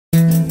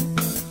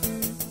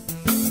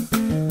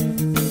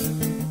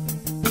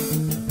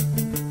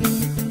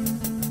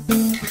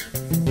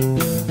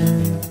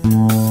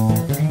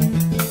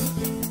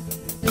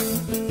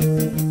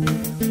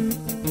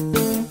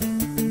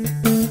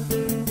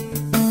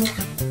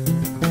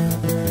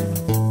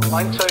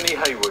I'm Tony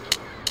Hayward.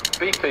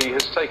 BP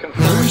has taken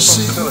full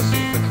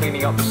responsibility for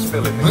cleaning up the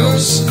spill in the Gulf.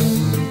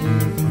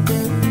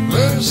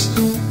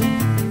 Mercy,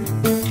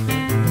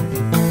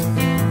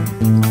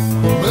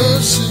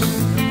 mercy,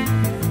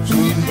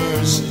 sweet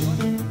mercy.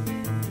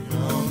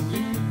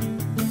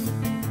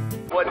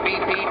 What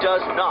BP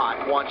does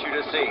not want you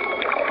to see.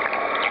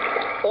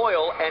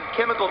 Oil and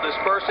chemical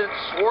dispersants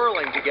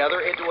swirling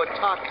together into a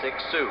toxic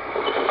soup.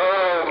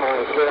 Oh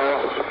my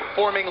God.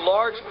 Forming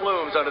large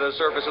plumes under the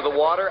surface of the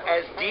water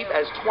as deep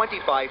as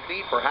 25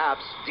 feet,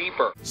 perhaps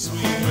deeper.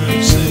 Sweet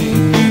mercy,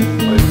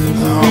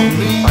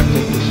 I'm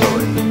deeply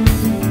sorry.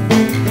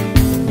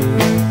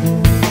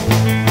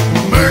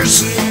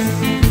 mercy,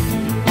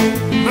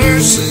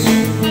 mercy.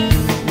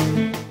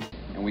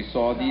 And we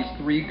saw these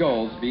 3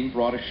 gulls being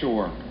brought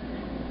ashore.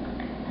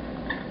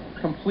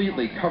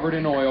 Completely covered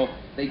in oil,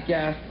 they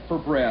gasped for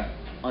breath,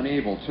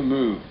 unable to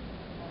move.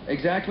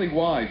 Exactly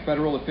why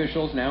federal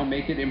officials now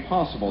make it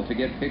impossible to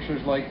get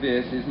pictures like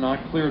this is not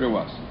clear to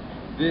us.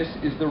 This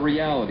is the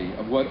reality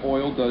of what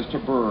oil does to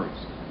birds.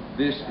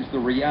 This is the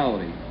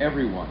reality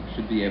everyone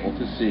should be able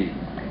to see.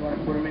 You want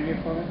to put them in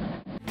here for me?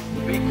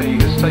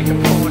 BP has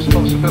taken full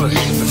responsibility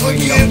for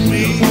cleaning up the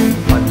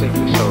spill. I'm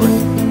deeply sorry.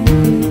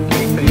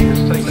 BP has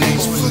taken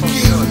full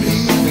responsibility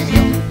for cleaning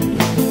up.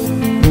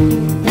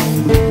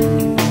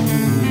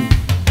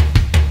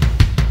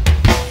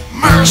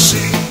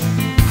 Mercy!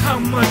 How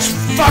much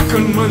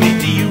fucking money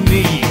do you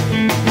need?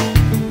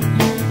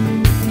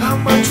 How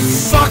much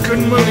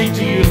fucking money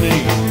do you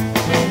need?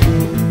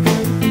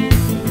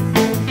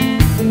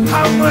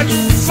 How much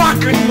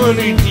fucking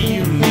money do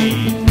you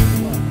need?